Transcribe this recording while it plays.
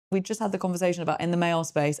We just had the conversation about in the male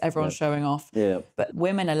space, everyone's showing off. Yeah. But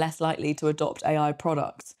women are less likely to adopt AI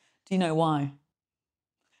products. Do you know why?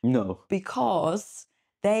 No. Because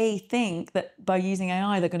they think that by using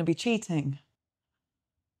AI, they're going to be cheating.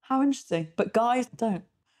 How interesting. But guys don't.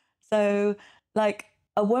 So, like,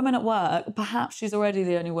 a woman at work, perhaps she's already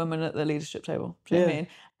the only woman at the leadership table. Do you know what I mean?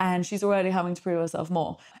 And she's already having to prove herself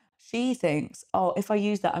more. She thinks, oh, if I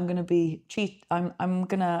use that, I'm going to be I'm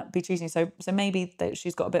going to be cheating. So maybe that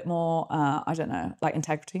she's got a bit more, I don't know, like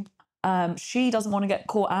integrity. She doesn't want to get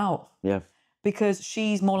caught out. Yeah. Because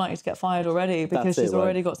she's more likely to get fired already because she's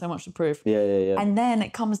already got so much to prove. Yeah. And then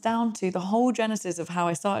it comes down to the whole genesis of how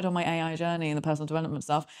I started on my AI journey and the personal development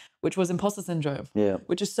stuff, which was imposter syndrome,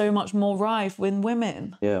 which is so much more rife with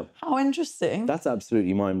women. Yeah. How interesting. That's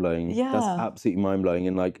absolutely mind-blowing. Yeah. That's absolutely mind-blowing.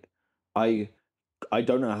 And like, I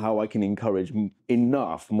don't know how I can encourage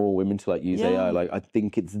enough more women to like use AI. Like, I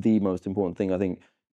think it's the most important thing. I think